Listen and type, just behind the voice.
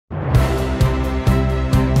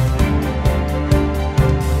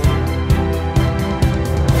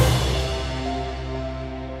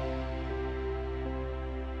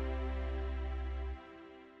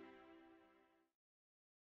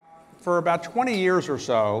For about 20 years or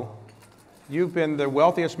so, you've been the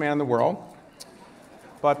wealthiest man in the world.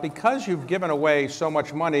 But because you've given away so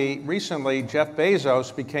much money, recently Jeff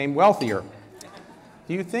Bezos became wealthier.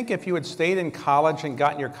 Do you think if you had stayed in college and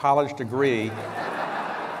gotten your college degree,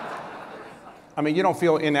 I mean, you don't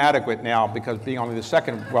feel inadequate now because being only the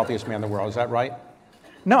second wealthiest man in the world, is that right?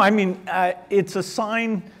 No, I mean, it's a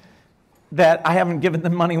sign that I haven't given the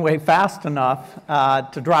money away fast enough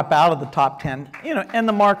to drop out of the top 10, and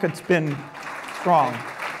the market's been strong.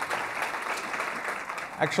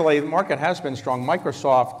 Actually, the market has been strong.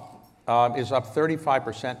 Microsoft is up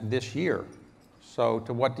 35% this year. So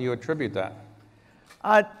to what do you attribute that?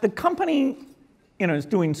 The company is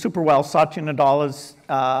doing super well. Satya Nadella is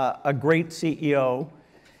a great CEO.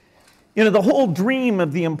 The whole dream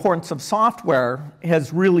of the importance of software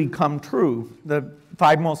has really come true. The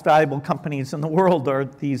 5 most valuable companies in the world are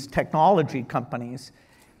these technology companies.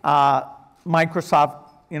 Microsoft,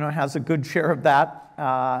 has a good share of that.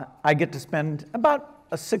 I get to spend about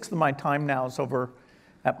a sixth of my time now is over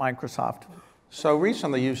at Microsoft. So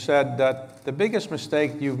recently you said that the biggest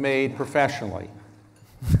mistake you've made professionally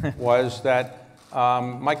was that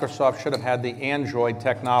Microsoft should have had the Android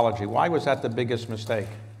technology. Why was that the biggest mistake?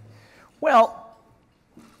 Well,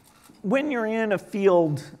 when you're in a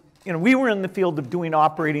field, we were in the field of doing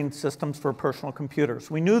operating systems for personal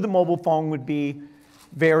computers. We knew the mobile phone would be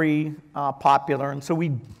very popular, and so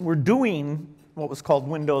we were doing what was called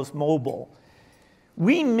Windows Mobile.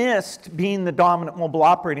 We missed being the dominant mobile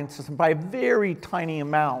operating system by a very tiny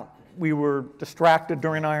amount. We were distracted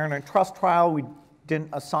during our antitrust trial. We didn't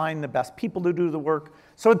assign the best people to do the work.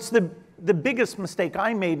 So it's the biggest mistake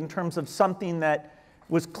I made in terms of something that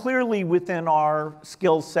was clearly within our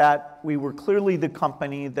skill set. We were clearly the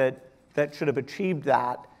company that should have achieved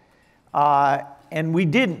that. And we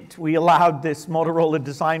didn't. We allowed this Motorola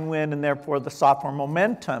design win and therefore the software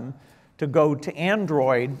momentum to go to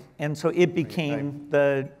Android, and so it became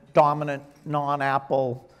the dominant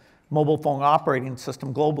non-Apple mobile phone operating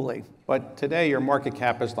system globally. But today your market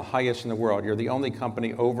cap is the highest in the world. You're the only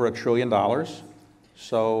company over $1 trillion.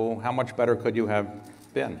 So how much better could you have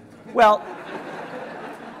been? Well,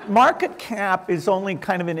 market cap is only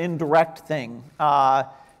kind of an indirect thing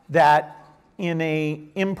that in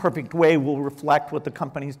an imperfect way will reflect what the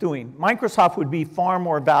company's doing. Microsoft would be far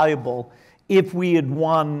more valuable if we had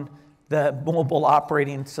won the mobile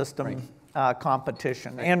operating system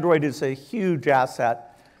competition. Android is a huge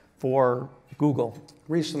asset for Google.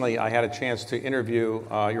 Recently, I had a chance to interview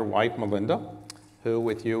your wife, Melinda, who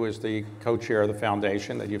with you is the co-chair of the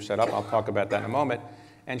foundation that you've set up. I'll talk about that in a moment.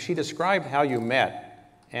 And she described how you met.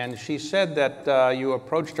 And she said that you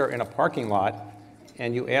approached her in a parking lot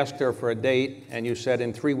and you asked her for a date, and you said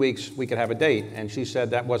in 3 weeks we could have a date. And she said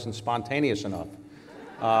that wasn't spontaneous enough.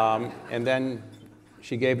 And then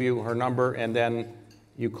she gave you her number, and then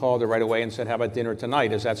you called her right away and said, how about dinner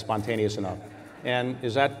tonight? Is that spontaneous enough? And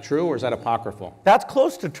is that true, or is that apocryphal? That's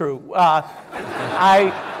close to true. I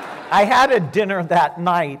had a dinner that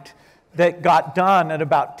night that got done at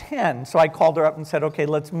about 10, so I called her up and said, okay,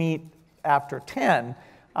 let's meet after 10,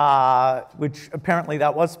 which apparently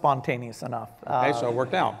that was spontaneous enough. Okay, so it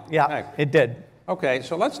worked out. Yeah, okay. It did. Okay,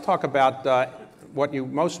 so let's talk about what you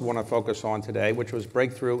most want to focus on today, which was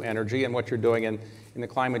breakthrough energy and what you're doing in the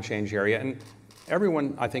climate change area. And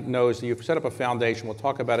everyone, I think, knows that you've set up a foundation. We'll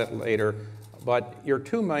talk about it later. But your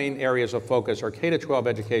 2 main areas of focus are K-12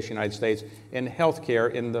 education in the United States and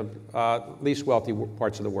healthcare in the least wealthy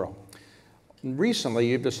parts of the world. Recently,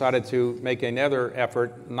 you've decided to make another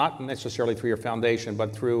effort, not necessarily through your foundation,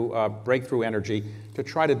 but through breakthrough energy, to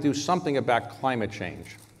try to do something about climate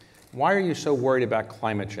change. Why are you so worried about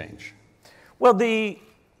climate change? Well, the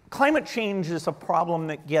climate change is a problem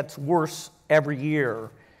that gets worse every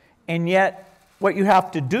year, and yet what you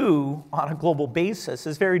have to do on a global basis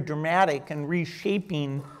is very dramatic in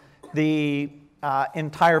reshaping the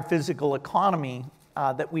entire physical economy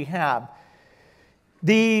that we have.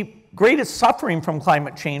 The greatest suffering from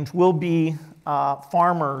climate change will be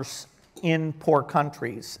farmers in poor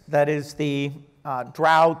countries. That is, the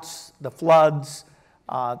droughts, the floods,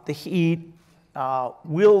 the heat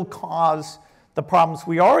will cause the problems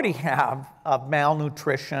we already have of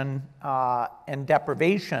malnutrition and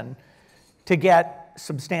deprivation to get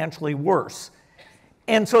substantially worse.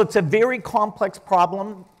 And so it's a very complex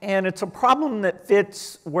problem, and it's a problem that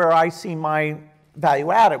fits where I see my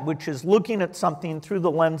value added, which is looking at something through the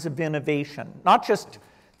lens of innovation, not just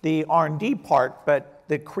the R&D part, but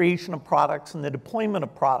the creation of products and the deployment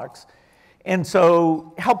of products. And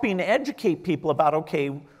so helping educate people about, okay,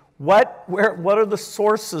 what are the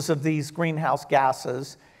sources of these greenhouse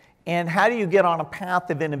gases, and how do you get on a path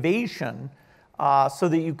of innovation so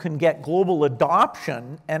that you can get global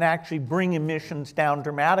adoption and actually bring emissions down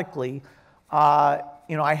dramatically. I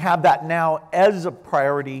have that now as a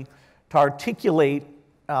priority to articulate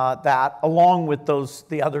that along with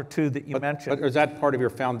the other two that you mentioned. But is that part of your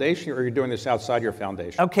foundation, or are you doing this outside your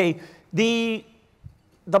foundation? Okay, the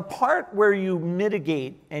part where you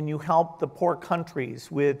mitigate and you help the poor countries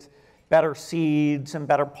with better seeds and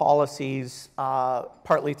better policies,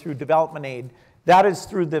 partly through development aid, that is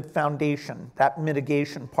through the foundation, that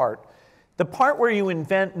mitigation part. The part where you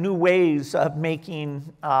invent new ways of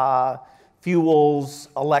making fuels,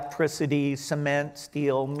 electricity, cement,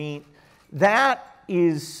 steel, meat, that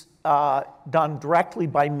is done directly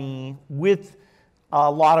by me with a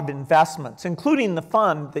lot of investments, including the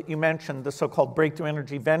fund that you mentioned, the so-called Breakthrough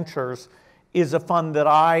Energy Ventures, is a fund that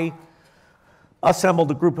I assembled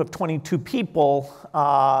a group of 22 people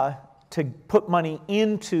to put money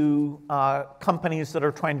into companies that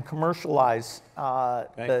are trying to commercialize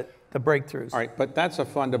the breakthroughs. All right, but that's a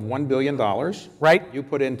fund of $1 billion. Right. You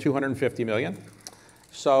put in $250 million.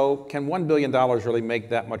 So can $1 billion really make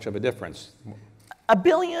that much of a difference? $1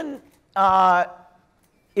 billion,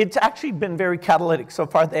 it's actually been very catalytic. So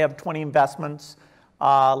far, they have 20 investments.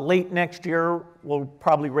 Late next year, we'll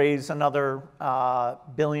probably raise another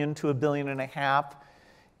billion to $1.5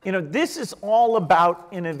 billion. This is all about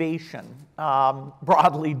innovation,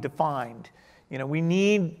 broadly defined. We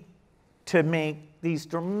need to make these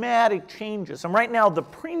dramatic changes. And right now, the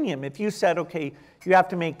premium, if you said, okay, you have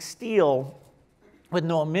to make steel with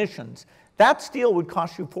no emissions, that steel would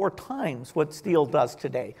cost you 4 times what steel does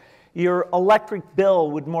today. Your electric bill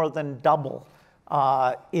would more than double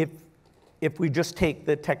if we just take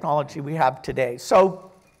the technology we have today.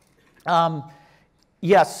 So,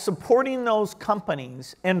 yes, supporting those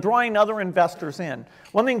companies and drawing other investors in.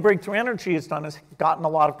 One thing Breakthrough Energy has done is gotten a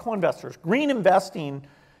lot of co-investors. Green investing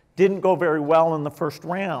didn't go very well in the first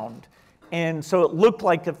round, and so it looked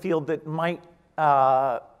like a field that might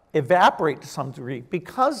evaporate to some degree.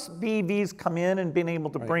 Because BEVs come in and been able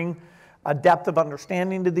to bring a depth of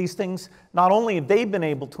understanding to these things, not only have they been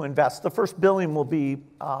able to invest, the first $1 billion will be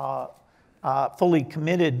fully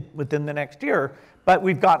committed within the next year, but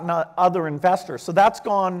we've gotten other investors. So that's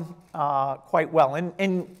gone quite well.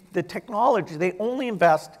 And the technology, they only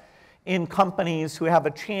invest in companies who have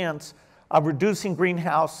a chance of reducing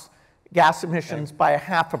greenhouse gas emissions by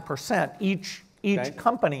 0.5% each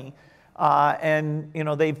company. And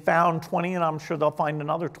they've found 20, and I'm sure they'll find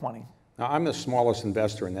another 20. Now, I'm the smallest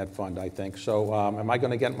investor in that fund, I think. So am I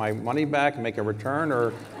going to get my money back and make a return,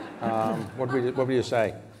 or what would you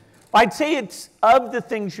say? I'd say it's, of the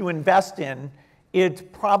things you invest in, it's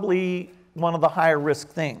probably one of the higher risk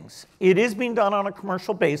things. It is being done on a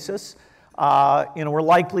commercial basis. We're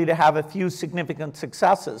likely to have a few significant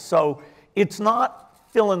successes. So it's not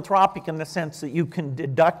philanthropic in the sense that you can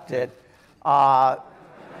deduct it, but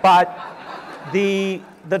the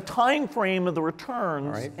time frame of the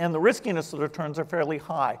returns and the riskiness of the returns are fairly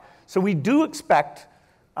high. So we do expect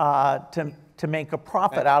to make a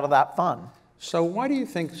profit out of that fund. So why do you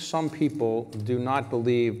think some people do not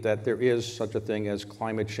believe that there is such a thing as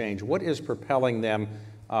climate change? What is propelling them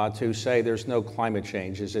to say there's no climate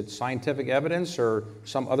change? Is it scientific evidence or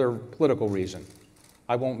some other political reason?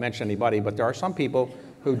 I won't mention anybody, but there are some people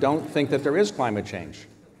who don't think that there is climate change.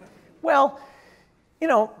 Well,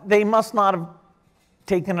 they must not have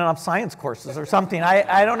taken enough science courses or something.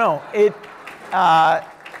 I don't know.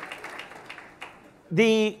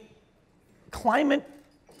 The climate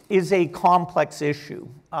is a complex issue.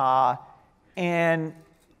 And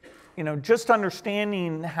just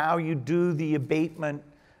understanding how you do the abatement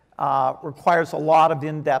requires a lot of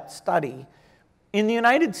in-depth study. In the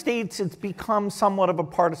United States, it's become somewhat of a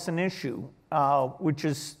partisan issue, which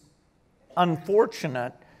is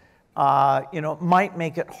unfortunate. Might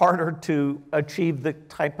make it harder to achieve the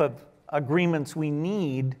type of agreements we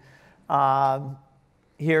need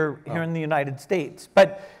here in the United States.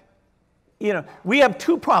 But we have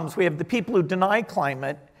two problems. We have the people who deny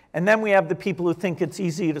climate, and then we have the people who think it's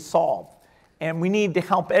easy to solve. And we need to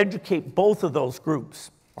help educate both of those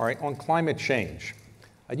groups. All right, on climate change.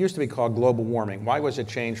 It used to be called global warming. Why was it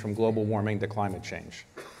changed from global warming to climate change?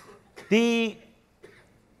 The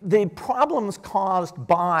problems caused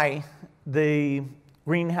by the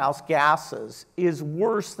greenhouse gases is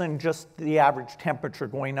worse than just the average temperature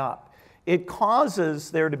going up. It causes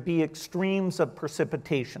there to be extremes of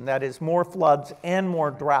precipitation, that is, more floods and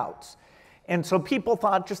more droughts. And so people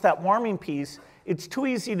thought just that warming piece, it's too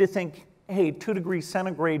easy to think, hey, 2 degrees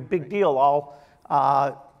centigrade, big deal, I'll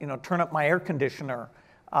turn up my air conditioner.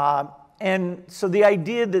 And so the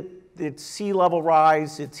idea that it's sea level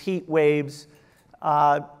rise, it's heat waves,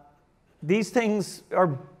 these things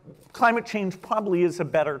are, climate change probably is a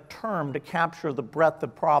better term to capture the breadth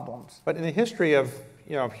of problems. But in the history of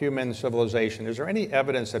human civilization, is there any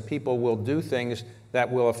evidence that people will do things that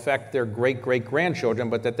will affect their great-great-grandchildren,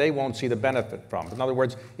 but that they won't see the benefit from? In other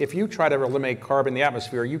words, if you try to eliminate carbon in the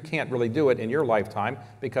atmosphere, you can't really do it in your lifetime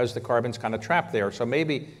because the carbon's kind of trapped there. So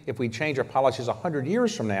maybe if we change our policies 100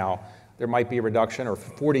 years from now, there might be a reduction, or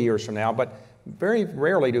 40 years from now, but very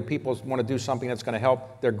rarely do people want to do something that's going to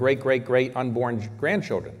help their great-great-great unborn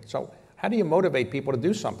grandchildren. So how do you motivate people to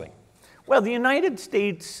do something? Well, the United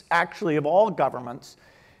States, actually, of all governments,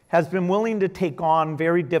 has been willing to take on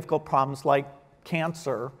very difficult problems like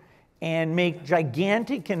cancer and make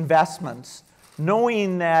gigantic investments,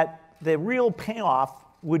 knowing that the real payoff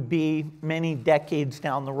would be many decades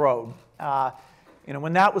down the road.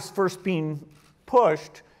 When that was first being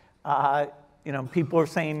pushed, people were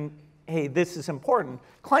saying, hey, this is important.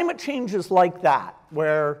 Climate change is like that,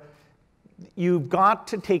 where you've got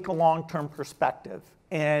to take a long-term perspective.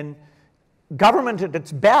 And government at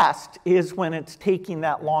its best is when it's taking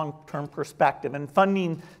that long-term perspective and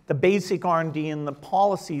funding the basic R&D and the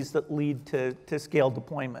policies that lead to scale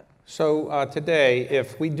deployment. So today,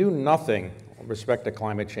 if we do nothing with respect to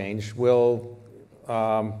climate change, will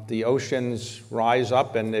the oceans rise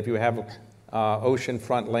up? And if you have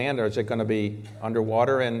oceanfront land, or is it going to be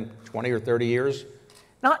underwater in 20 or 30 years?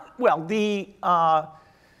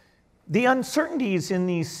 The uncertainties in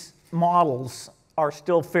these models are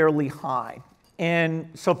still fairly high. And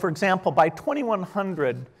so, for example, by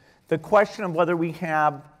 2100, the question of whether do we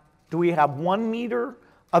have 1 meter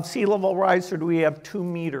of sea level rise or do we have 2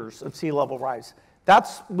 meters of sea level rise?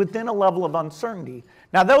 That's within a level of uncertainty.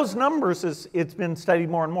 Now, those numbers, as it's been studied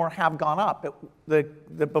more and more, have gone up.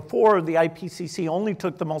 Before, the IPCC only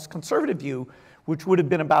took the most conservative view, which would have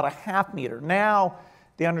been about a ½ meter. Now,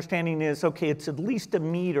 the understanding is, okay, it's at least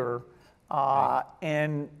 1 meter,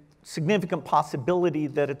 and significant possibility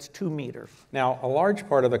that it's 2 meters. Now, a large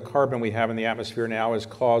part of the carbon we have in the atmosphere now is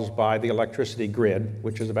caused by the electricity grid,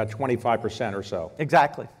 which is about 25% or so.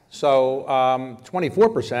 Exactly. So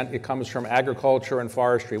 24%, it comes from agriculture and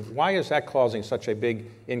forestry. Why is that causing such a big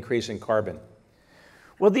increase in carbon?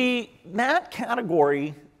 Well, that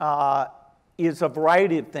category is a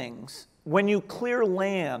variety of things. When you clear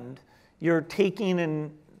land, you're taking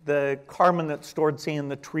in the carbon that's stored, say, in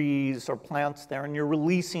the trees or plants there, and you're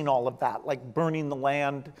releasing all of that, like burning the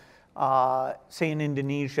land, say, in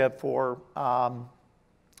Indonesia for palm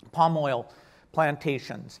oil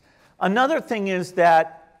plantations. Another thing is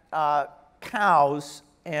that cows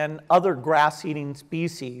and other grass-eating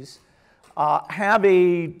species have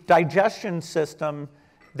a digestion system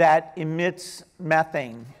that emits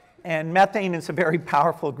methane. And methane is a very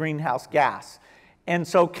powerful greenhouse gas. And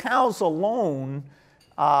so cows alone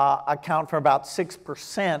account for about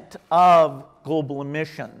 6% of global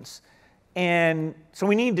emissions. And so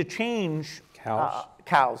we need to change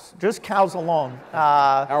cows, just cows alone.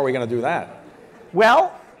 How are we going to do that?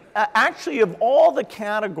 Well, actually, of all the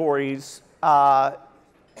categories, the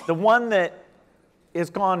one that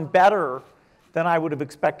has gone better than I would have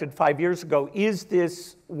expected 5 years ago is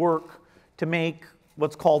this work to make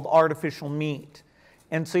what's called artificial meat.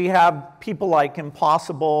 And so you have people like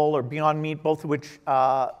Impossible or Beyond Meat, both of which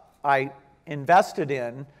I invested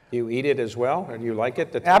in. You eat it as well, or do you like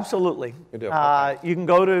it? Absolutely. You do. Okay. You can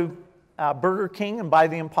go to Burger King and buy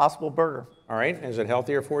the Impossible Burger. All right. Is it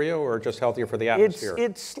healthier for you, or just healthier for the atmosphere?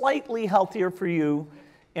 It's slightly healthier for you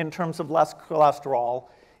in terms of less cholesterol.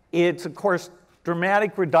 It's, of course,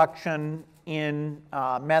 dramatic reduction in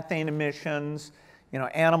methane emissions,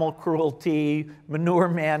 animal cruelty, manure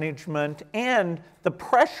management, and the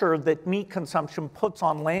pressure that meat consumption puts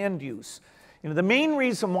on land use. The main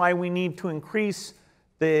reason why we need to increase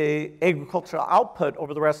the agricultural output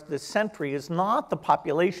over the rest of this century is not the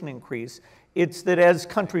population increase. It's that as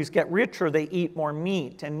countries get richer, they eat more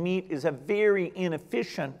meat, and meat is a very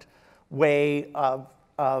inefficient way of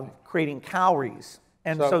creating calories.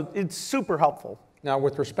 And so it's super helpful. Now,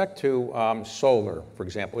 with respect to solar, for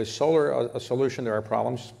example, is solar a solution to our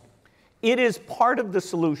problems? It is part of the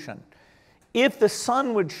solution. If the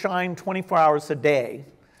sun would shine 24 hours a day,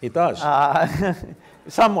 it does.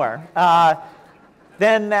 Somewhere,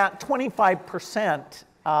 then that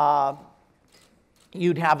 25%,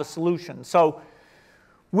 you'd have a solution. So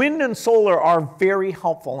wind and solar are very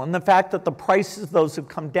helpful, and the fact that the prices of those have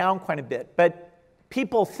come down quite a bit. But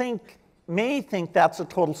people may think that's a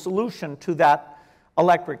total solution to that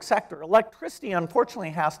electric sector. Electricity, unfortunately,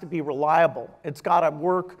 has to be reliable. It's got to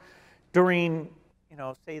work during,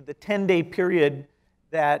 say, the 10-day period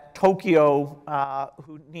that Tokyo,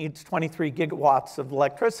 who needs 23 gigawatts of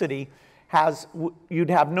electricity, you'd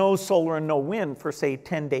have no solar and no wind for, say,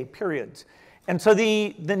 10-day periods. And so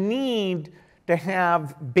the need to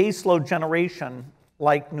have baseload generation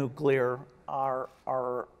like nuclear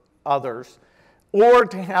or others, or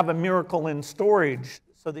to have a miracle in storage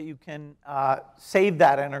so that you can save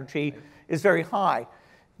that energy is very high.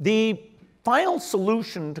 The final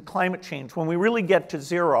solution to climate change, when we really get to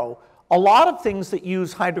zero, a lot of things that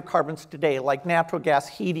use hydrocarbons today, like natural gas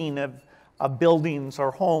heating of buildings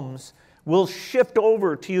or homes, will shift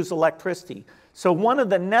over to use electricity. So one of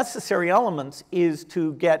the necessary elements is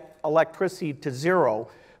to get electricity to zero.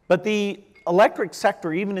 But the electric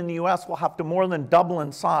sector, even in the US, will have to more than double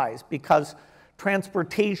in size because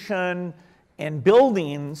transportation and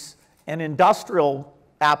buildings and industrial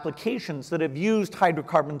applications that have used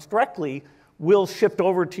hydrocarbons directly will shift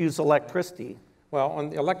over to use electricity. Well, on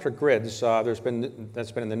the electric grids, that's been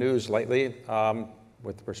in the news lately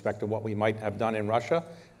with respect to what we might have done in Russia.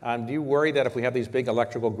 Do you worry that if we have these big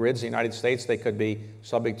electrical grids in the United States, they could be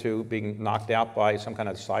subject to being knocked out by some kind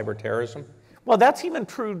of cyber terrorism? Well, that's even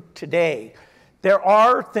true today. There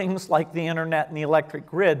are things like the internet and the electric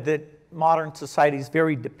grid that modern society is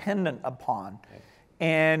very dependent upon. Okay.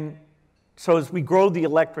 And so as we grow the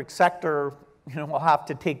electric sector, we'll have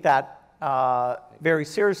to take that very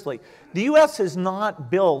seriously. The US has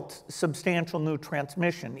not built substantial new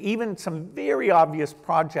transmission, even some very obvious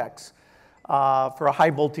projects for a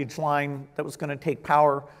high voltage line that was going to take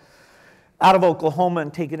power out of Oklahoma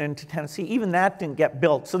and take it into Tennessee. Even that didn't get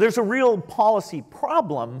built. So there's a real policy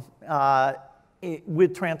problem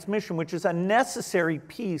with transmission, which is a necessary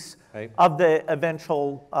piece of the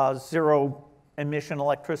eventual zero emission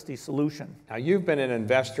electricity solution. Now, you've been an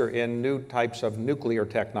investor in new types of nuclear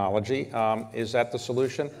technology. Is that the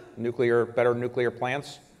solution? Better nuclear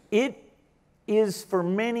plants? It is, for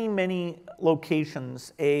many, many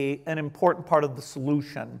locations, an important part of the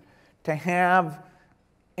solution to have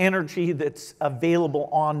energy that's available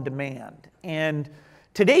on demand. And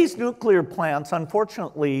today's nuclear plants,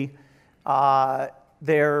 unfortunately,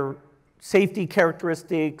 their safety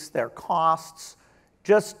characteristics, their costs,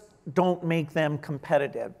 just don't make them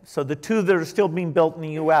competitive. So the two that are still being built in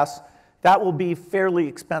the US, that will be fairly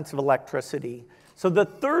expensive electricity. So the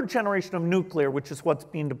third generation of nuclear, which is what's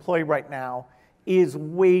being deployed right now, is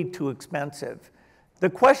way too expensive. The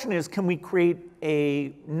question is, can we create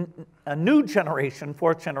a new generation,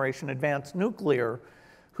 fourth generation advanced nuclear,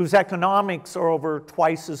 whose economics are over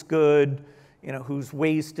twice as good, whose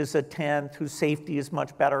waste is a tenth, whose safety is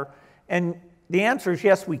much better? And the answer is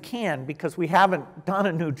yes, we can, because we haven't done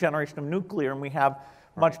a new generation of nuclear and we have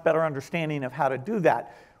much better understanding of how to do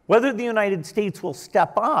that. Whether the United States will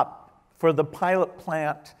step up for the pilot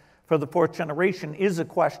plant for the fourth generation is a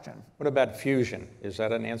question. What about fusion? Is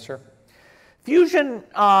that an answer? Fusion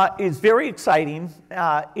is very exciting.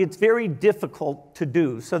 It's very difficult to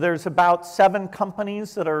do. So there's about 7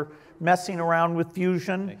 companies that are messing around with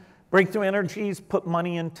fusion. Okay. Breakthrough Energies put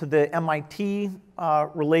money into the MIT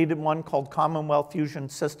related one called Commonwealth Fusion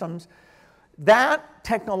Systems. That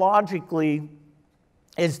technologically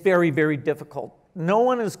is very, very difficult. No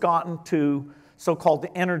one has gotten to so-called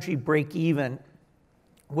energy break-even,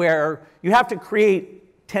 where you have to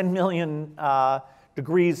create 10 million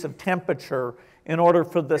degrees of temperature in order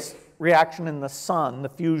for this reaction in the sun, the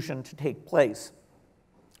fusion, to take place.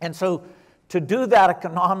 And so to do that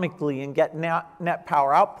economically and get net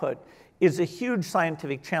power output is a huge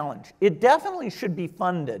scientific challenge. It definitely should be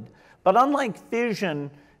funded, but unlike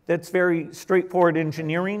fission, that's very straightforward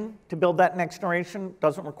engineering to build that next generation,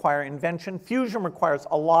 doesn't require invention. Fusion requires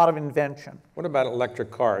a lot of invention. What about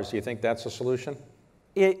electric cars? Do you think that's a solution?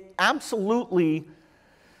 It absolutely.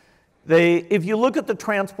 If you look at the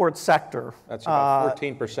transport sector, that's about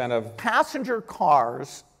 14% of passenger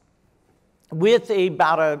cars, with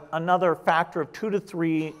about another factor of 2 to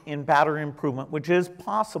 3 in battery improvement, which is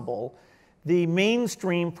possible, the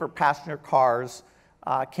mainstream for passenger cars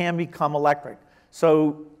can become electric.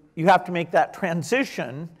 So you have to make that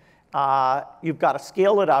transition. You've got to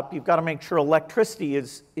scale it up. You've got to make sure electricity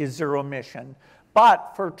is zero emission.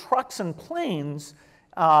 But for trucks and planes,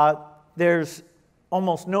 there's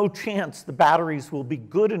almost no chance the batteries will be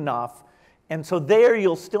good enough. And so there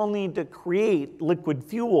you'll still need to create liquid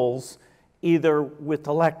fuels, either with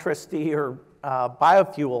electricity or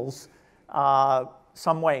biofuels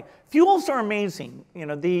some way. Fuels are amazing.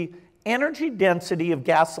 The energy density of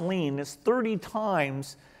gasoline is 30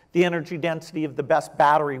 times the energy density of the best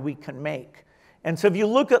battery we can make. And so if you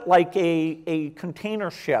look at like a container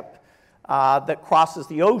ship that crosses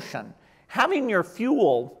the ocean, having your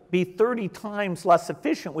fuel be 30 times less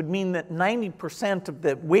efficient would mean that 90% of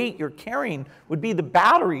the weight you're carrying would be the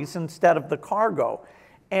batteries instead of the cargo.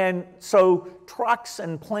 And so trucks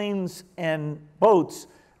and planes and boats,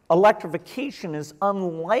 electrification is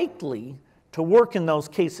unlikely to work in those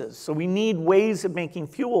cases. So we need ways of making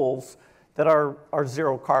fuels that are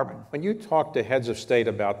zero carbon. When you talk to heads of state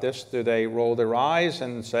about this, do they roll their eyes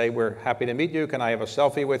and say, we're happy to meet you, can I have a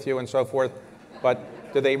selfie with you, and so forth?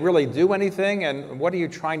 But do they really do anything, and what are you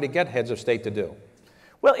trying to get heads of state to do?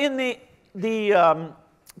 Well, in the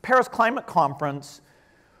Paris Climate Conference,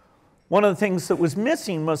 one of the things that was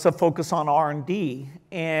missing was a focus on R&D.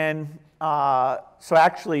 And so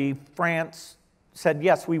actually, France said,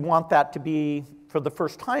 yes, we want that to be, for the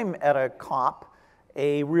first time at a COP,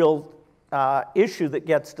 a real issue that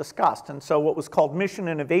gets discussed. And so what was called Mission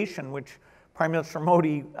Innovation, which Prime Minister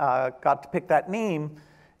Modi got to pick that name,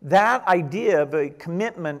 that idea of a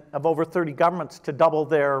commitment of over 30 governments to double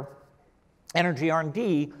their energy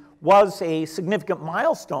R&D was a significant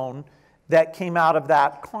milestone that came out of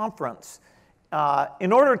that conference.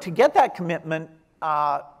 In order to get that commitment,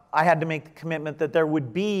 I had to make the commitment that there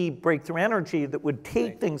would be breakthrough energy that would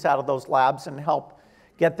take things out of those labs and help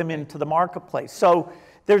get them into the marketplace. So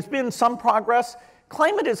there's been some progress.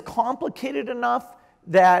 Climate is complicated enough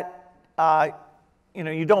that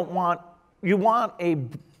you want a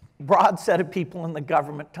broad set of people in the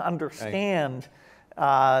government to understand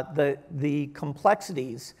the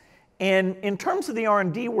complexities. And in terms of the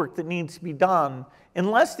R&D work that needs to be done,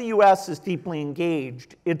 unless the US is deeply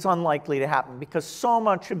engaged, it's unlikely to happen because so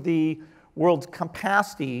much of the world's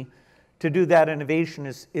capacity to do that innovation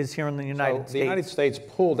is here in the United States. The United States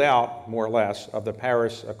pulled out, more or less, of the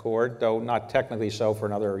Paris Accord, though not technically so for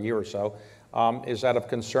another year or so. Is that of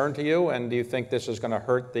concern to you? And do you think this is going to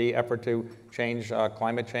hurt the effort to change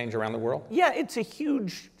climate change around the world? Yeah, it's a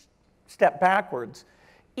huge step backwards.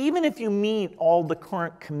 Even if you meet all the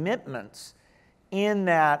current commitments in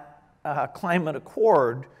that climate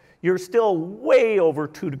accord, you're still way over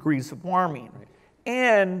 2 degrees of warming. Right.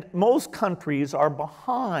 And most countries are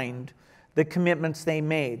behind the commitments they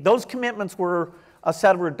made. Those commitments were a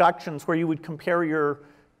set of reductions where you would compare your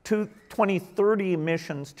 2030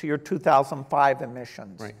 emissions to your 2005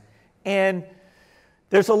 emissions. Right. And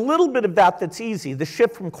there's a little bit of that that's easy. The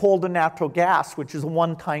shift from coal to natural gas, which is a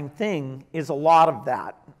one-time thing, is a lot of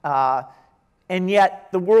that. And yet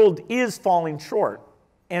the world is falling short.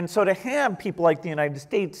 And so to have people like the United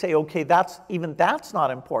States say, okay, that's not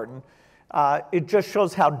important, it just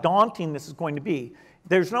shows how daunting this is going to be.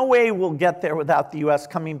 There's no way we'll get there without the US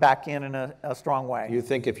coming back in a strong way. You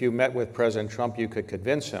think if you met with President Trump, you could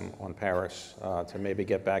convince him on Paris to maybe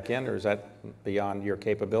get back in, or is that beyond your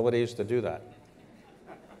capabilities to do that?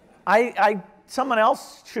 Someone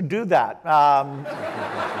else should do that. All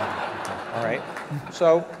right.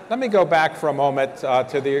 So let me go back for a moment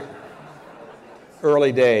to the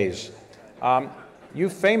early days. You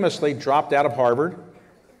famously dropped out of Harvard,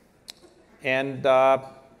 and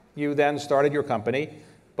you then started your company,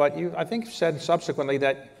 but you, I think, said subsequently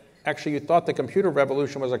that actually you thought the computer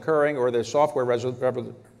revolution was occurring or the software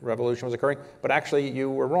revolution was occurring, but actually you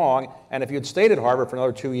were wrong, and if you'd stayed at Harvard for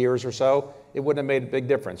another 2 years or so, it wouldn't have made a big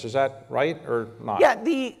difference. Is that right or not? Yeah,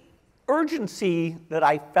 the urgency that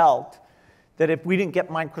I felt that if we didn't get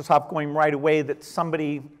Microsoft going right away, that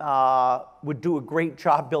somebody would do a great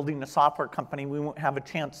job building a software company, we won't have a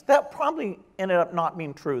chance. That probably ended up not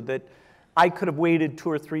being true, that I could have waited 2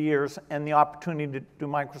 or 3 years and the opportunity to do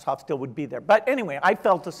Microsoft still would be there. But anyway, I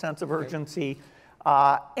felt a sense of urgency.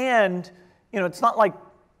 And it's not like,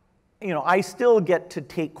 I still get to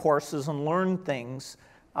take courses and learn things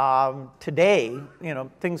today,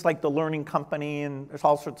 things like The Learning Company, and there's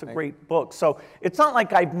all sorts of great books. So it's not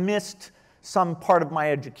like I've missed some part of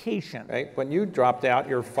my education. Right. When you dropped out,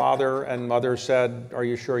 your father and mother said, are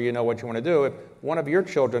you sure you know what you want to do? If one of your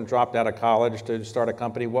children dropped out of college to start a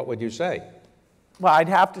company, what would you say? Well, I'd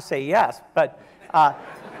have to say yes, but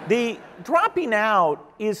the dropping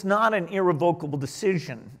out is not an irrevocable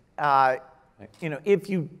decision. If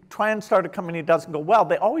you try and start a company that doesn't go well,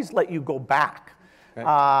 they always let you go back.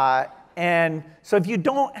 Right. And so if you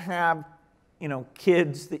don't have,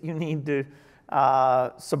 kids that you need to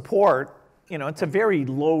support, it's a very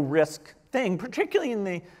low-risk thing, particularly in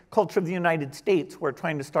the culture of the United States, where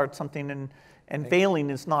trying to start something and failing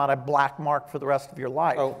is not a black mark for the rest of your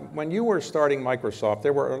life. So when you were starting Microsoft,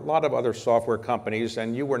 there were a lot of other software companies,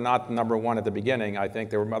 and you were not number one at the beginning. I think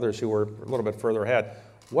there were others who were a little bit further ahead.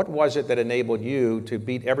 What was it that enabled you to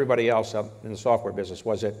beat everybody else out in the software business?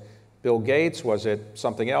 Was it Bill Gates? Was it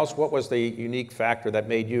something else? What was the unique factor that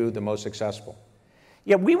made you the most successful?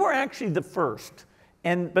 Yeah, we were actually the first.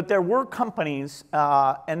 But there were companies,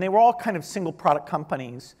 and they were all kind of single product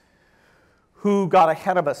companies, who got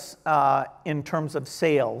ahead of us in terms of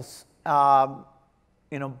sales.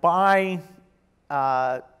 by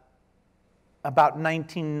about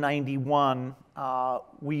 1991,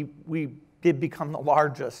 we did become the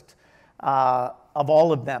largest of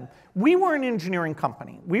all of them. We were an engineering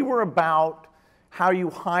company. We were about how you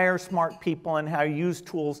hire smart people and how you use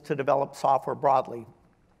tools to develop software broadly.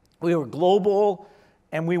 We were global,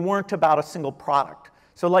 and we weren't about a single product.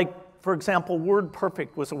 So like, for example,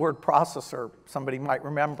 WordPerfect was a word processor, somebody might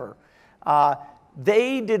remember.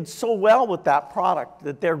 They did so well with that product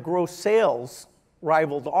that their gross sales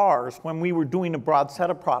rivaled ours when we were doing a broad set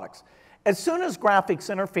of products. As soon as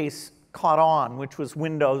graphics interface caught on, which was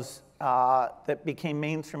Windows that became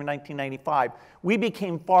mainstream in 1995, we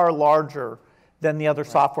became far larger than the other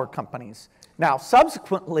software companies. Now,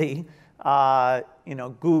 subsequently,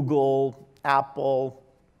 Google, Apple,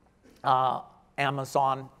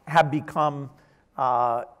 Amazon have become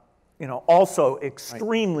also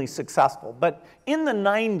extremely successful. But in the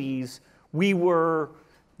 90s, we were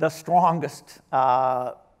the strongest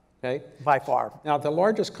by far. Now, the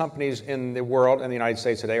largest companies in the world, in the United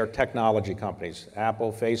States today, are technology companies.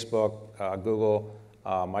 Apple, Facebook, Google,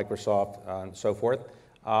 Microsoft, and so forth.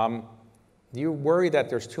 Do you worry that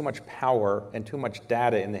there's too much power and too much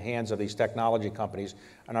data in the hands of these technology companies?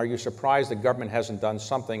 And are you surprised the government hasn't done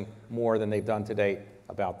something more than they've done today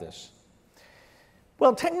about this?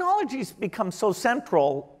 Well, technology's become so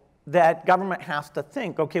central that government has to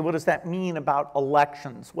think, okay, what does that mean about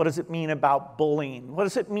elections? What does it mean about bullying? What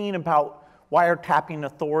does it mean about wiretapping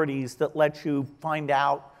authorities that let you find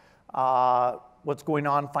out what's going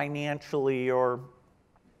on financially or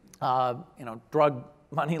drug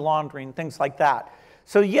money laundering, things like that.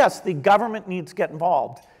 So yes, the government needs to get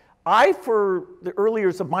involved. I, for the early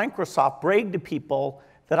years of Microsoft, bragged to people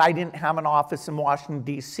that I didn't have an office in Washington,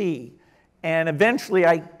 D.C. And eventually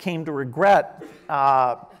I came to regret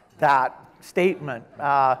that statement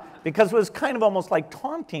because it was kind of almost like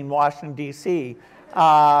taunting Washington, D.C.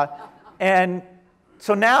 And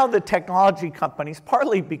so now the technology companies,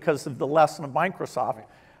 partly because of the lesson of Microsoft,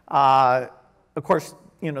 of course,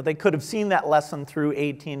 they could have seen that lesson through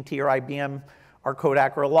AT&T or IBM or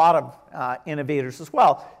Kodak or a lot of innovators as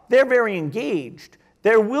well. They're very engaged.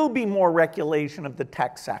 There will be more regulation of the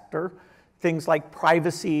tech sector, things like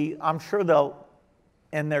privacy. I'm sure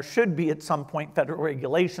and there should be at some point federal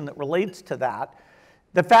regulation that relates to that.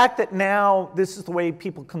 The fact that now this is the way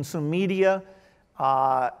people consume media,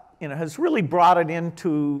 has really brought it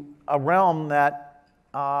into a realm that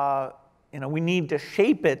we need to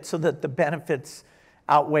shape it so that the benefits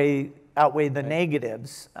outweigh the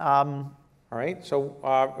negatives. All right,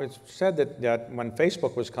 so it's said that when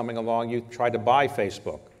Facebook was coming along, you tried to buy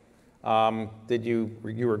Facebook. Did you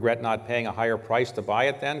regret not paying a higher price to buy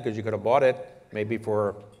it then? Because you could have bought it maybe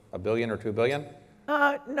for $1 billion or $2 billion?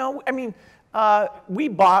 No, I mean, we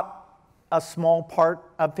bought a small part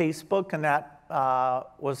of Facebook, and that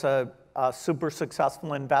was a super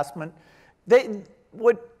successful investment.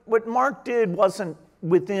 What Mark did wasn't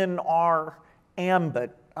within our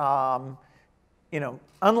ambit.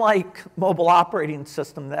 Unlike mobile operating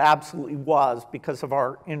system that absolutely was because of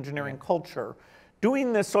our engineering culture,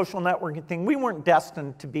 doing this social networking thing, we weren't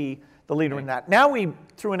destined to be the leader in that. Now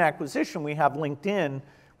through an acquisition, we have LinkedIn,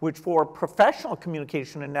 which for professional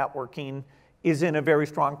communication and networking is in a very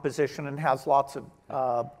strong position and has lots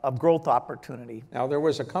of growth opportunity. Now, there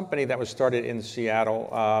was a company that was started in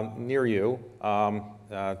Seattle near you,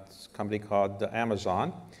 a company called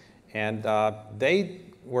Amazon, and they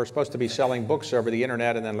were supposed to be selling books over the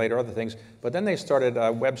internet and then later other things, but then they started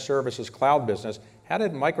a web services cloud business. How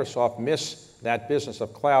did Microsoft miss that business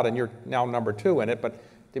of cloud? And you're now number 2 in it, but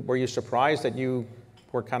were you surprised that you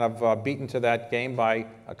were kind of beaten to that game by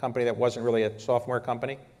a company that wasn't really a software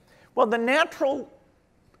company? Well, the natural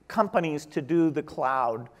companies to do the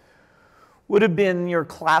cloud would have been your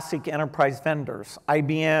classic enterprise vendors,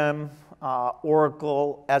 IBM,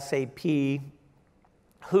 Oracle, SAP,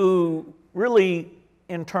 who really,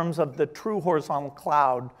 in terms of the true horizontal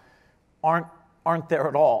cloud, aren't there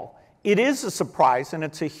at all. It is a surprise, and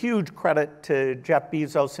it's a huge credit to Jeff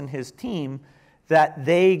Bezos and his team that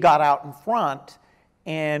they got out in front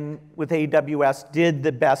and with AWS did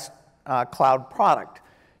the best cloud product.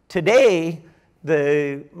 Today,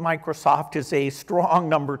 Microsoft is a strong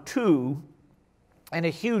number 2 and a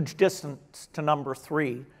huge distance to number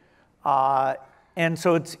 3. And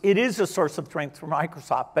so it is a source of strength for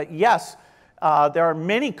Microsoft. But yes, there are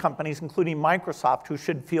many companies, including Microsoft, who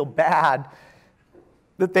should feel bad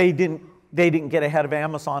that they didn't get ahead of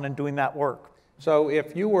Amazon in doing that work. So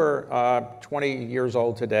if you were 20 years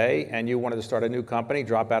old today and you wanted to start a new company,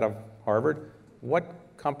 drop out of Harvard, what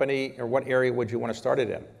company or what area would you want to start it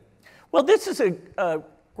in? Well, this is a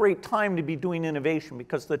great time to be doing innovation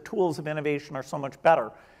because the tools of innovation are so much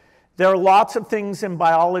better. There are lots of things in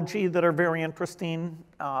biology that are very interesting.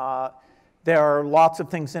 There are lots of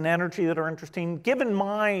things in energy that are interesting. Given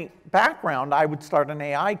my background, I would start an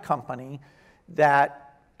AI company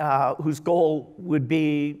that, whose goal would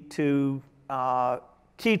be to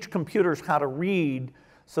teach computers how to read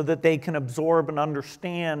so that they can absorb and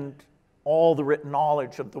understand all the written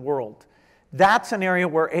knowledge of the world. That's an area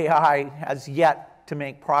where AI has yet to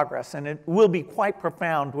make progress, and it will be quite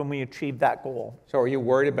profound when we achieve that goal. So are you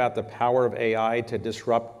worried about the power of AI to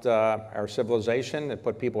disrupt our civilization and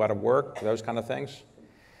put people out of work, those kind of things?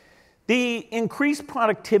 The increased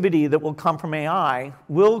productivity that will come from AI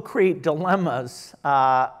will create dilemmas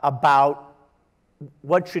about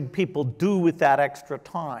what should people do with that extra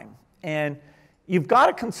time. And you've got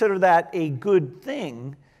to consider that a good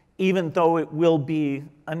thing, even though it will be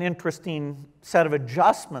an interesting set of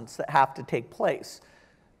adjustments that have to take place.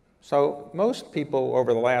 So most people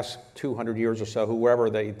over the last 200 years or so,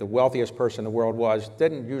 whoever the wealthiest person in the world was,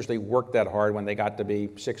 didn't usually work that hard when they got to be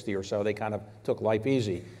 60 or so. They kind of took life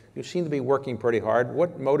easy. You seem to be working pretty hard.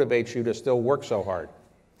 What motivates you to still work so hard?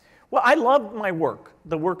 Well, I love my work.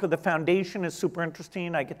 The work of the foundation is super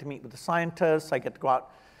interesting. I get to meet with the scientists. I get to go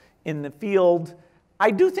out in the field.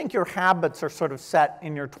 I do think your habits are sort of set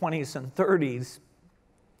in your 20s and 30s.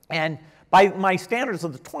 And by my standards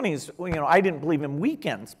of the 20s, I didn't believe in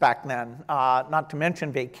weekends back then, not to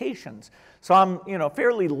mention vacations. So I'm,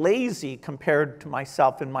 fairly lazy compared to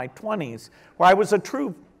myself in my 20s, where I was a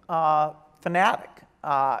true fanatic.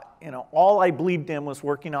 All I believed in was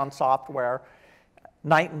working on software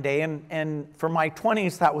night and day. And for my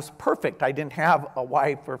 20s, that was perfect. I didn't have a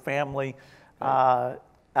wife or family at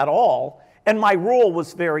all. And my role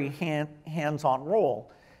was very hands-on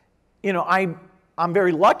role. I'm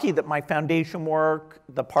very lucky that my foundation work,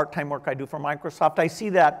 the part-time work I do for Microsoft, I see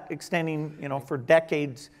that extending, for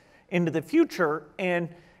decades into the future. And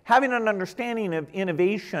having an understanding of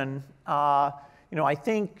innovation, I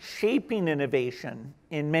think shaping innovation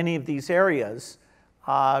in many of these areas,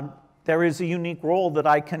 there is a unique role that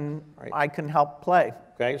I can help play.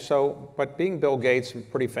 Okay, so, but being Bill Gates,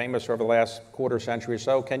 pretty famous over the last quarter century or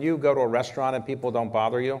so, can you go to a restaurant and people don't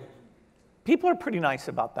bother you? People are pretty nice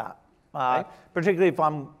about that. Particularly if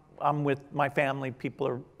I'm with my family,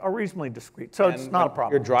 people are reasonably discreet, so it's not a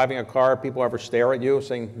problem. You're driving a car, people ever stare at you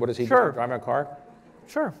saying, what is he doing, driving a car?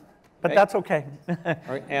 Sure, but that's okay. All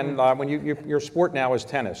right. And when your sport now is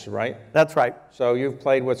tennis, right? That's right. So you've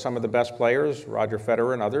played with some of the best players, Roger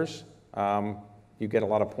Federer and others. You get a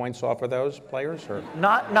lot of points off of those players? Or?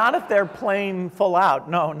 Not if they're playing full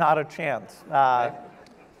out, no, not a chance. Okay.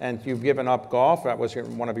 And you've given up golf? That was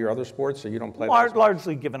one of your other sports, so you don't play that?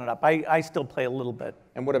 Largely given it up. I still play a little bit.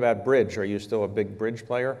 And what about bridge? Are you still a big bridge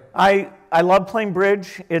player? I love playing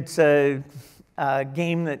bridge. It's a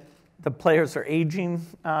game that the players are aging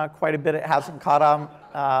quite a bit. It hasn't caught on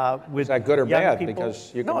with Is that good or bad? people.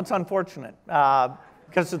 Because No, it's unfortunate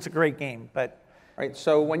because it's a great game. But right.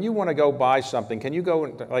 So when you want to go buy something, can you go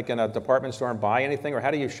like in a department store and buy anything, or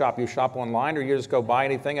how do you shop? You shop online, or you just go buy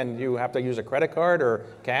anything and you have to use a credit card or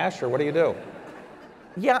cash, or what do you do?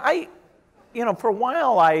 Yeah, for a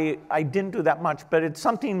while I didn't do that much, but it's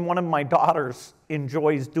something one of my daughters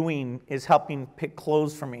enjoys doing is helping pick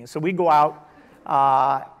clothes for me. So we go out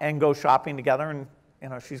and go shopping together,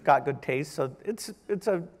 and she's got good taste, so it's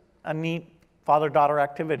a neat father-daughter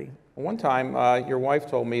activity. One time, your wife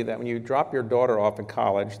told me that when you drop your daughter off in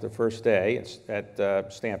college the first day, it's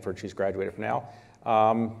at Stanford, she's graduated from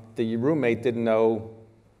now, the roommate didn't know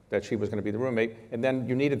that she was going to be the roommate, and then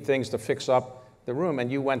you needed things to fix up the room,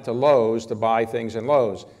 and you went to Lowe's to buy things in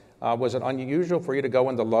Lowe's. Was it unusual for you to go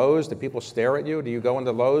into Lowe's? Did people stare at you? Do you go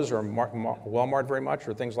into Lowe's or Walmart very much,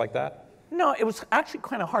 or things like that? No, it was actually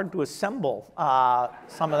kind of hard to assemble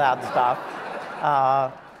some of that stuff.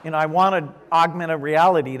 I wanted augmented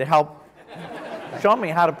reality to help show me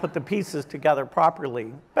how to put the pieces together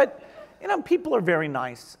properly. But, people are very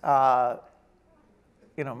nice.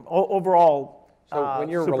 Overall, so when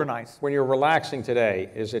you're super nice. When you're relaxing today,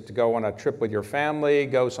 is it to go on a trip with your family,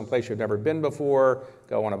 go someplace you've never been before,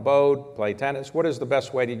 go on a boat, play tennis? What is the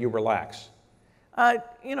best way that you relax?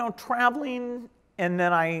 Traveling, and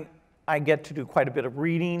then I get to do quite a bit of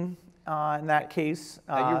reading in that case.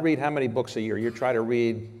 Now you read how many books a year? You try to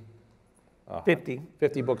read 50.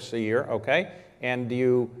 50 books a year, okay. And do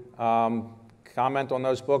you comment on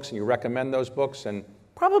those books and you recommend those books? And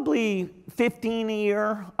probably 15 a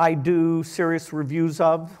year I do serious reviews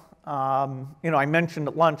of. I mentioned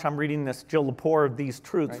at lunch I'm reading this Jill Lepore of These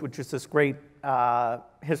Truths, which is this great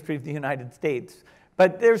history of the United States.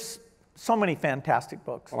 But there's so many fantastic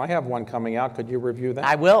books. Well, I have one coming out. Could you review that?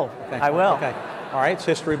 I will. Okay. I will. Okay. All right, it's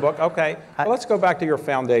history book. Okay. Well, let's go back to your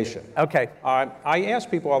foundation. Okay. I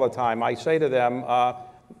ask people all the time, I say to them,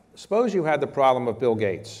 suppose you had the problem of Bill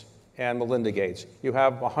Gates and Melinda Gates. You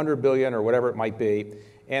have $100 billion or whatever it might be,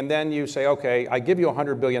 and then you say, okay, I give you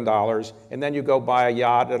 $100 billion, and then you go buy a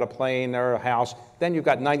yacht or a plane or a house, then you've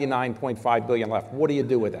got $99.5 billion left. What do you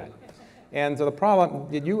do with that? And so the problem,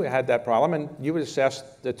 you had that problem, and you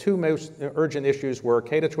assessed the two most urgent issues were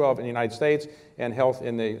K-12 in the United States and health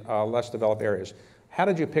in the less developed areas. How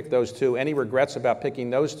did you pick those two? Any regrets about picking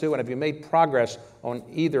those two? And have you made progress on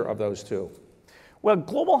either of those two? Well,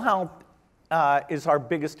 global health is our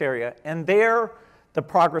biggest area, and there the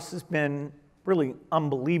progress has been really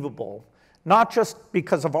unbelievable, not just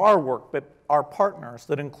because of our work, but our partners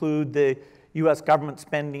that include the US government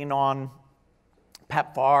spending on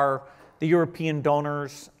PEPFAR, the European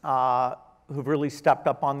donors who've really stepped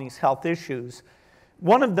up on these health issues.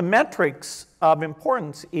 One of the metrics of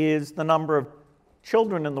importance is the number of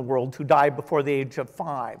children in the world who die before the age of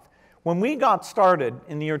 5. When we got started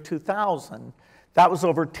in the year 2000, that was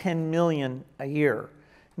over 10 million a year.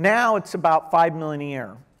 Now it's about 5 million a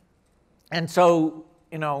year. And so,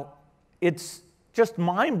 you know, it's just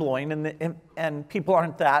mind-blowing, and people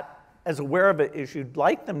aren't that as aware of it as you'd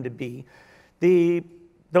like them to be.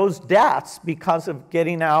 Those deaths, because of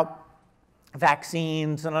getting out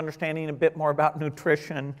vaccines and understanding a bit more about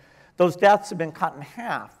nutrition, those deaths have been cut in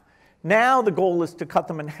half. Now the goal is to cut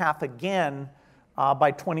them in half again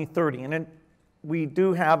by 2030. And we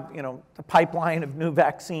do have, you know, the pipeline of new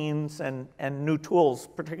vaccines and new tools,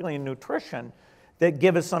 particularly in nutrition, that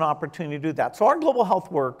give us an opportunity to do that. So our global health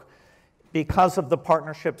work, because of the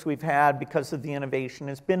partnerships we've had, because of the innovation,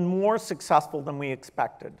 has been more successful than we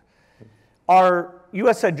expected. Our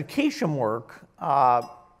US education work,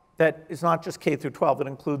 that is not just K through 12, it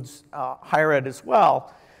includes higher ed as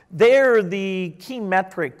well. There, the key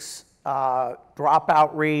metrics,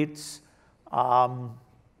 dropout rates,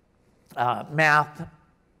 math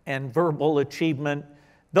and verbal achievement,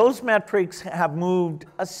 those metrics have moved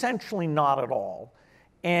essentially not at all.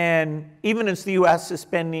 And even as the US is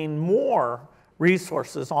spending more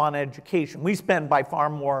resources on education, we spend by far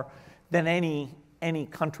more than any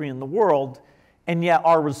country in the world, and yet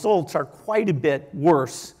our results are quite a bit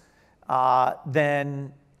worse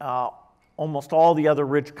than almost all the other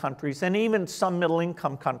rich countries, and even some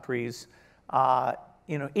middle-income countries.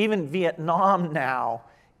 You know, even Vietnam now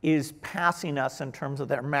is passing us in terms of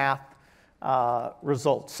their math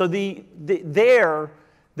results. So the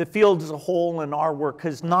field as a whole and our work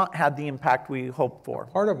has not had the impact we hoped for.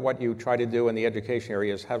 Part of what you try to do in the education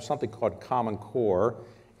area is have something called Common Core,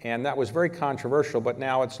 and that was very controversial, but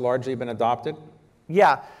now it's largely been adopted?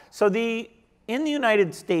 Yeah, so in the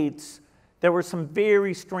United States, there were some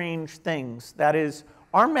very strange things. That is,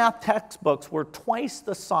 our math textbooks were twice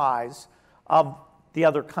the size of the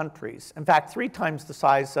other countries. In fact, 3 times the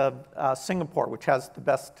size of Singapore, which has the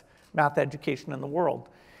best math education in the world.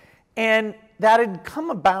 And that had come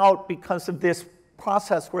about because of this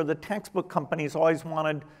process where the textbook companies always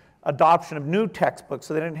wanted adoption of new textbooks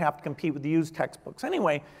so they didn't have to compete with the used textbooks.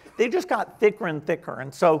 Anyway, they just got thicker and thicker.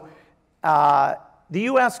 And so the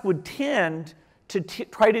US would tend to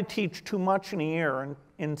try to teach too much in a year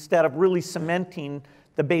instead of really cementing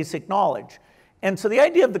the basic knowledge. And so the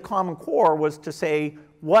idea of the Common Core was to say,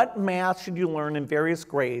 what math should you learn in various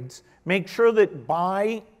grades? Make sure that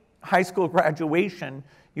by high school graduation,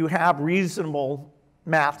 you have reasonable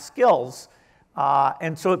math skills.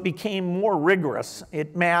 And so it became more rigorous.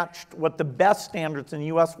 It matched what the best standards in the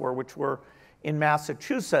US were, which were in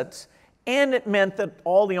Massachusetts. And it meant that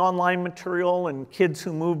all the online material and kids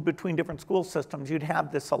who moved between different school systems, you'd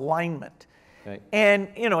have this alignment. Okay. And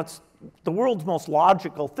you know, it's the world's most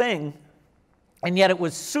logical thing, and yet it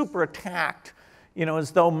was super attacked, you know,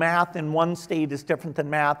 as though math in one state is different than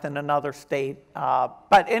math in another state.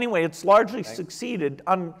 But anyway, it's largely succeeded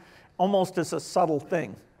almost as a subtle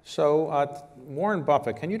thing. So Warren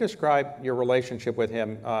Buffett, can you describe your relationship with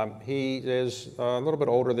him? He is a little bit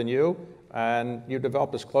older than you, and you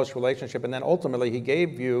developed this close relationship, and then ultimately he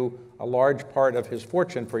gave you a large part of his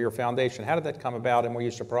fortune for your foundation. How did that come about, and were you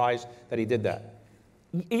surprised that he did that?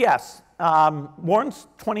 Yes. Warren's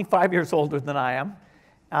 25 years older than I am.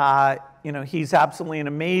 You know, he's absolutely an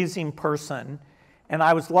amazing person, and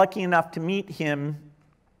I was lucky enough to meet him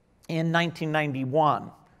in 1991.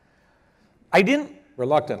 I didn't...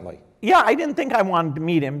 Reluctantly. Yeah, I didn't think I wanted to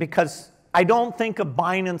meet him because I don't think of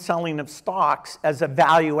buying and selling of stocks as a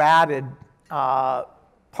value-added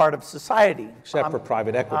part of society. Except for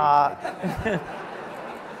private equity.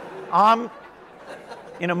 I'm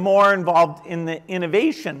more involved in the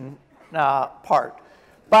innovation part.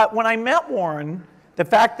 But when I met Warren, the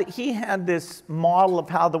fact that he had this model of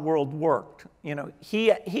how the world worked,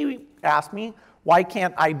 he asked me, why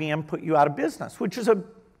can't IBM put you out of business? Which is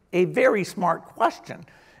a very smart question.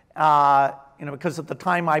 Because at the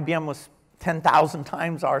time IBM was 10,000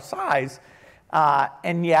 times our size,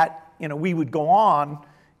 and yet we would go on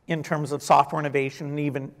in terms of software innovation and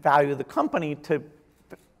even value of the company to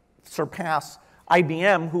surpass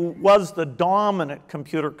IBM, who was the dominant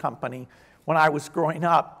computer company when I was growing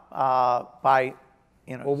up by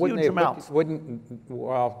huge amounts.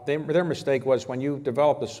 Their mistake was when you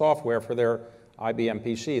developed the software for their IBM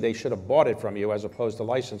PC, they should have bought it from you as opposed to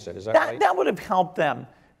license it. Is that right? That would have helped them,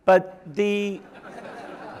 but it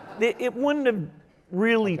wouldn't have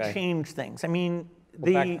really changed things. I mean,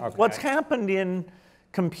 what's happened in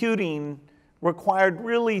computing required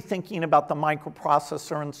really thinking about the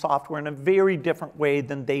microprocessor and software in a very different way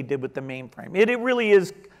than they did with the mainframe. It really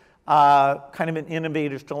is kind of an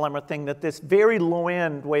innovator's dilemma thing, that this very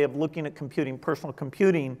low-end way of looking at computing, personal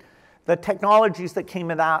computing, the technologies that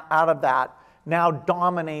came out of that now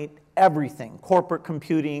dominate everything: corporate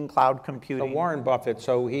computing, cloud computing. So Warren Buffett,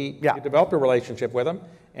 you developed a relationship with him,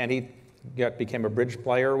 and he became a bridge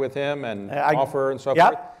player with him and offer and so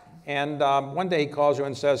forth. And one day he calls you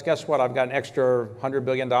and says, guess what, I've got an extra $100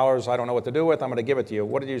 billion I don't know what to do with, I'm going to give it to you.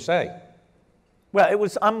 What did you say? Well, it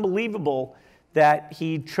was unbelievable that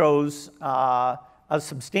he chose a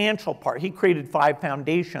substantial part. He created 5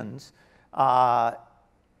 foundations that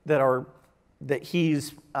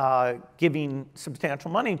he's giving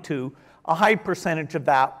substantial money to. A high percentage of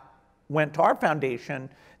that went to our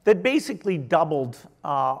foundation that basically doubled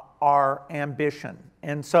our ambition.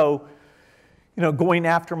 And so, going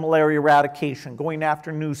after malaria eradication, going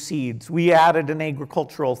after new seeds, we added an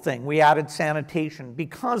agricultural thing, we added sanitation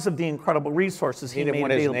because of the incredible resources he made available.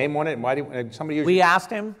 He didn't want his name on it? Why did somebody use We asked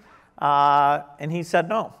him, and he said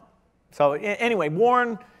no. So anyway,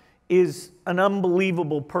 Warren is an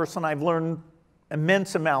unbelievable person. I've learned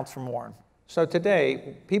immense amounts from Warren. So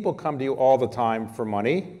today, people come to you all the time for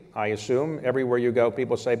money, I assume. Everywhere you go,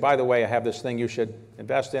 people say, by the way, I have this thing you should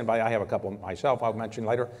invest in. I have a couple myself I'll mention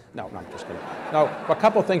later. No, I'm just kidding. No, a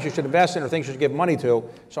couple of things you should invest in or things you should give money to.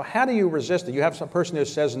 So how do you resist it? You have some person who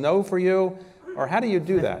says no for you? Or how do you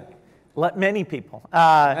do that? Many people.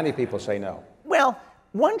 Many people say no. Well,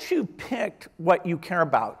 once you pick what you care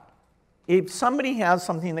about, if somebody has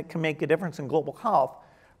something that can make a difference in global health,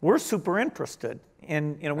 we're super interested.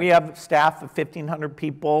 And we have staff of 1,500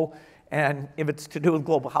 people, and if it's to do with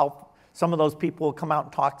global health, some of those people will come out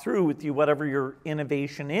and talk through with you whatever your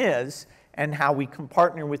innovation is and how we can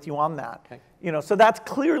partner with you on that. Okay. So that's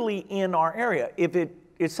clearly in our area. If it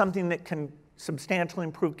is something that can substantially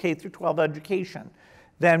improve K through 12 education,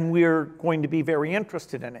 then we're going to be very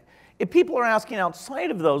interested in it. If people are asking outside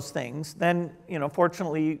of those things, then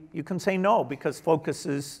fortunately you can say no, because focus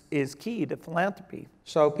is key to philanthropy.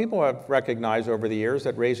 So people have recognized over the years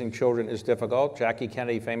that raising children is difficult. Jackie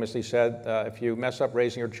Kennedy famously said, if you mess up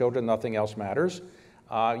raising your children, nothing else matters.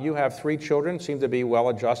 You have 3 children, seem to be well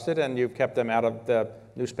adjusted, and you've kept them out of the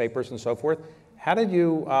newspapers and so forth. How did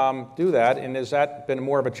you do that, and has that been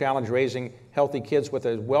more of a challenge, raising healthy kids with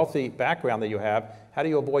a wealthy background that you have? How do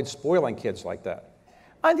you avoid spoiling kids like that?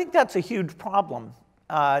 I think that's a huge problem.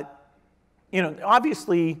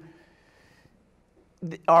 Obviously,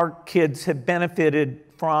 our kids have benefited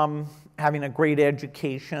from having a great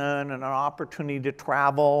education and an opportunity to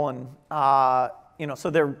travel, and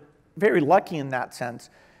so they're very lucky in that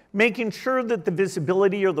sense. Making sure that the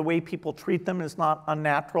visibility or the way people treat them is not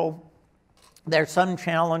unnatural. There's some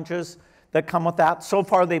challenges that come with that. So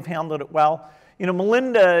far, they've handled it well.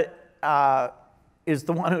 Melinda is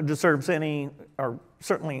the one who deserves or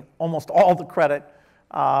certainly almost all the credit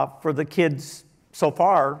for the kids so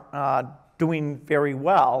far doing very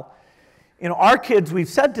well. Our kids, we've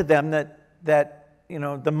said to them that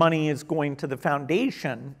the money is going to the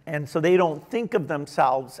foundation, and so they don't think of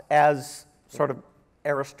themselves as sort of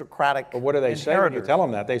aristocratic. But what do they say when you tell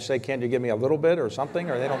them that? They say, "Can't you give me a little bit or something?"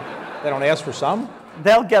 Or they don't ask for some?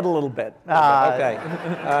 They'll get a little bit. Okay.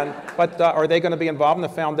 But are they going to be involved in the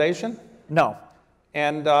foundation? No.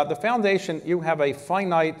 And the foundation, you have a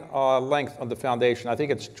finite length of the foundation. I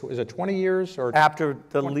think is it 20 years or after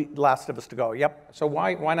the last of us to go? Yep. So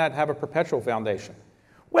why not have a perpetual foundation?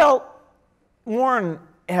 Well, Warren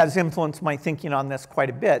has influenced my thinking on this quite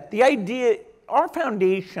a bit. The idea, our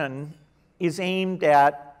foundation is aimed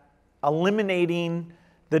at eliminating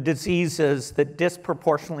the diseases that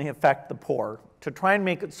disproportionately affect the poor, to try and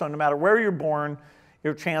make it so no matter where you're born,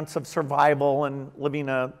 your chance of survival and living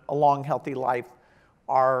a long, healthy life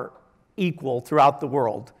are equal throughout the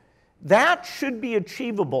world. That should be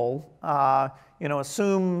achievable.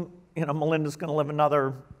 Assume Melinda's going to live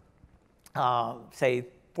another, say,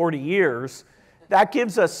 40 years. That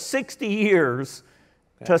gives us 60 years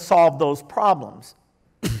to solve those problems.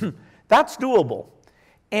 That's doable.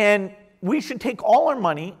 And we should take all our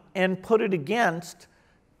money and put it against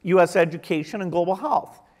U.S. education and global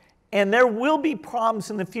health. And there will be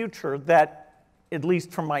problems in the future that, at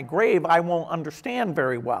least from my grave, I won't understand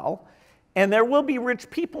very well. And there will be rich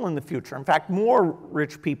people in the future. In fact, more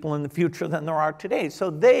rich people in the future than there are today. So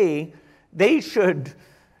they should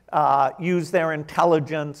use their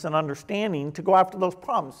intelligence and understanding to go after those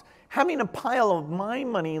problems. Having a pile of my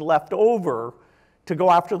money left over to go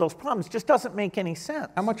after those problems just doesn't make any sense.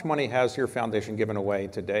 How much money has your foundation given away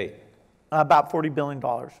to date? About $40 billion.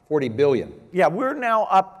 $40 billion? Yeah, we're now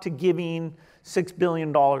up to giving $6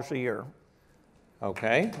 billion a year.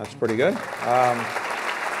 Okay, that's pretty good.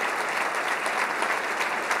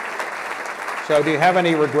 So do you have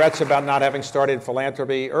any regrets about not having started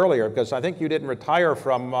philanthropy earlier? Because I think you didn't retire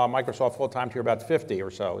from Microsoft full-time till you're about 50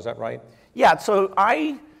 or so, is that right? Yeah, so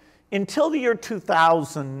until the year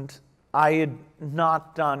 2000, I had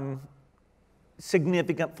not done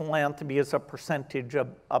significant philanthropy as a percentage of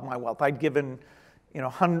my wealth. I'd given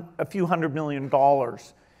a few $100 million.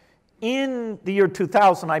 In the year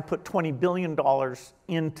 2000, I put $20 billion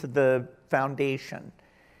into the foundation.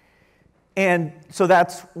 And so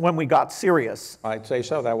that's when we got serious. I'd say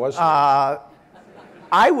so, that was. I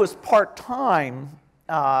was part-time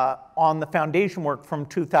on the foundation work from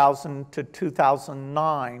 2000 to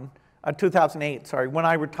 2008, when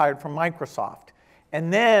I retired from Microsoft.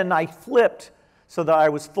 And then I flipped so that I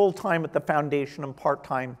was full-time at the foundation and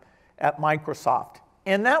part-time at Microsoft.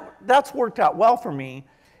 And that's worked out well for me.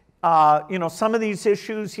 Some of these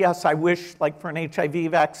issues, yes, I wish, like for an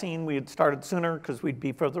HIV vaccine, we had started sooner because we'd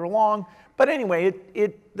be further along. But anyway,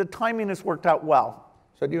 the timing has worked out well.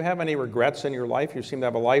 So do you have any regrets in your life? You seem to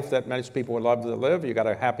have a life that most people would love to live. You got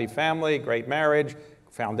a happy family, great marriage,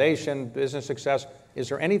 foundation, business success. Is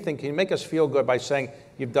there anything, can you make us feel good by saying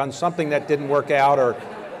you've done something that didn't work out, or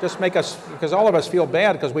just make us, because all of us feel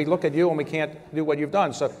bad because we look at you and we can't do what you've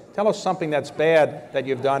done. So tell us something that's bad that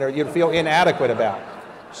you've done or you feel inadequate about.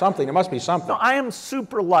 Something, there must be something. No, I am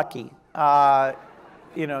super lucky.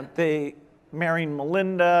 Marrying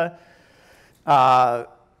Melinda,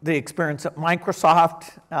 the experience at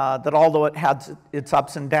Microsoft, that although it had its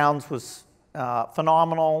ups and downs was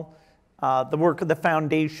phenomenal. The work of the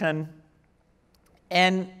foundation.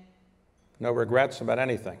 And no regrets about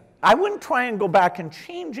anything. I wouldn't try and go back and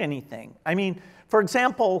change anything. I mean, for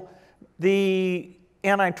example, the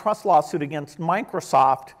antitrust lawsuit against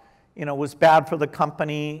Microsoft, was bad for the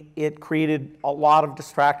company. It created a lot of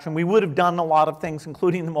distraction. We would have done a lot of things,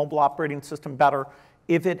 including the mobile operating system, better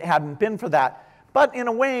if it hadn't been for that. But in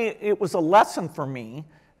a way, it was a lesson for me.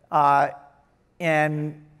 It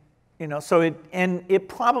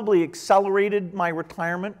probably accelerated my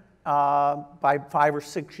retirement by 5 or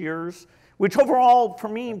 6 years, which overall for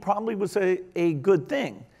me probably was a good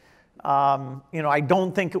thing. I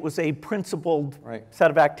don't think it was a principled set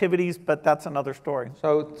of activities, but that's another story.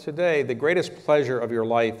 So today, the greatest pleasure of your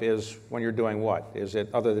life is when you're doing what? Is it,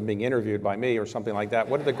 other than being interviewed by me or something like that,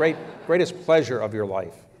 what is the greatest pleasure of your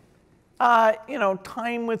life?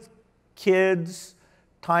 Time with kids,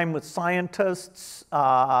 time with scientists,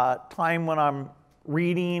 time when I'm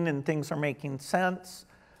reading and things are making sense.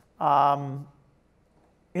 Going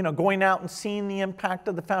out and seeing the impact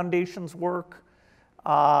of the foundation's work,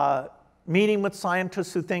 meeting with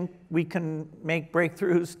scientists who think we can make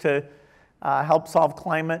breakthroughs to help solve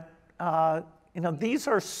climate. These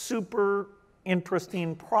are super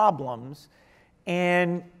interesting problems,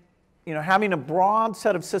 and having a broad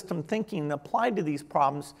set of system thinking applied to these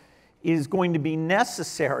problems is going to be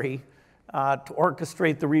necessary to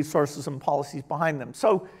orchestrate the resources and policies behind them.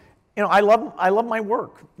 So, I love my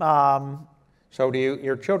work. So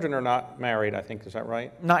your children are not married, I think, is that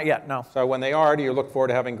right? Not yet, no. So when they are, do you look forward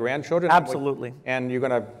to having grandchildren? Absolutely. And you're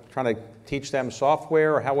going to try to teach them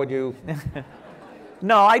software, or how would you?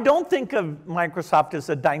 No, I don't think of Microsoft as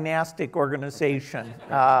a dynastic organization.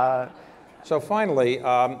 So finally,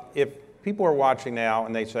 if people are watching now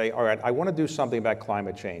and they say, all right, I want to do something about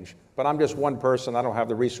climate change, but I'm just one person, I don't have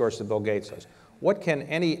the resources that Bill Gates has. What can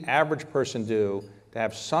any average person do to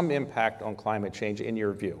have some impact on climate change in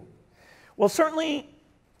your view? Well, certainly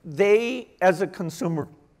they, as a consumer,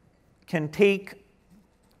 can take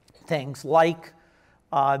things like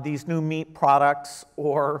these new meat products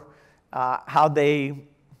or how they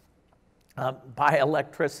buy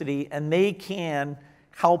electricity, and they can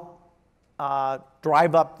help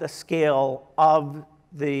drive up the scale of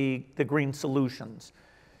the green solutions.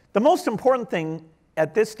 The most important thing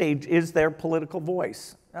at this stage is their political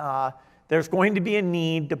voice. There's going to be a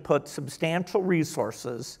need to put substantial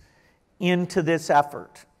resources into this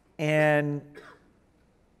effort. And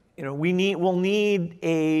we'll need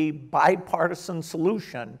a bipartisan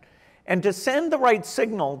solution. And to send the right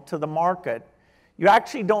signal to the market, you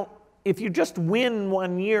actually don't, if you just win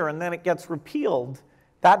one year and then it gets repealed,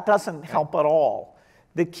 that doesn't help at all.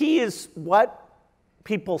 The key is what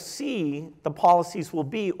people see the policies will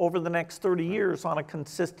be over the next 30 years on a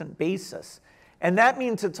consistent basis. And that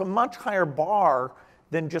means it's a much higher bar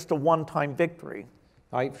than just a one-time victory.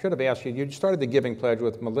 I should have asked you, you started the Giving Pledge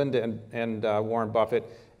with Melinda and Warren Buffett,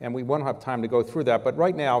 and we won't have time to go through that. But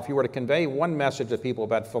right now, if you were to convey one message to people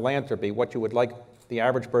about philanthropy, what you would like the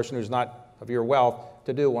average person who's not of your wealth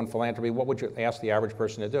to do on philanthropy, what would you ask the average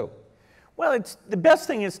person to do? Well, the best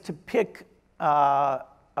thing is to pick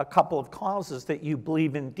a couple of causes that you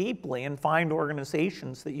believe in deeply and find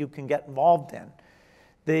organizations that you can get involved in.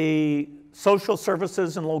 The social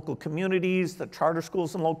services in local communities, the charter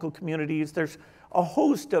schools in local communities, there's a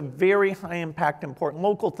host of very high impact, important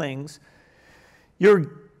local things.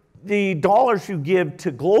 The dollars you give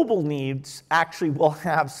to global needs actually will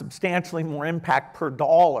have substantially more impact per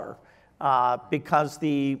dollar because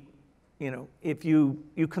if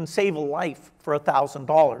you can save a life for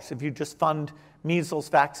 $1,000 if you just fund measles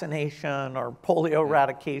vaccination or polio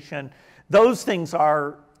eradication. Those things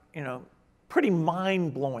are pretty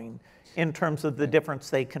mind-blowing in terms of the difference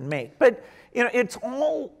they can make. But it's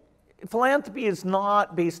all, philanthropy is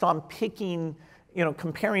not based on picking,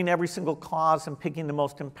 comparing every single cause and picking the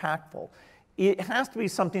most impactful. It has to be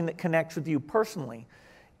something that connects with you personally.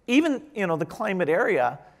 Even the climate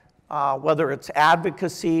area, whether it's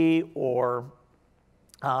advocacy or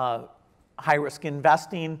high-risk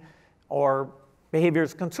investing or behavior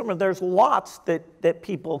as a consumer, there's lots that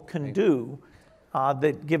people can do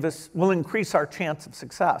that will increase our chance of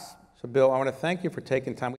success. So Bill, I want to thank you for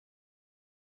taking time.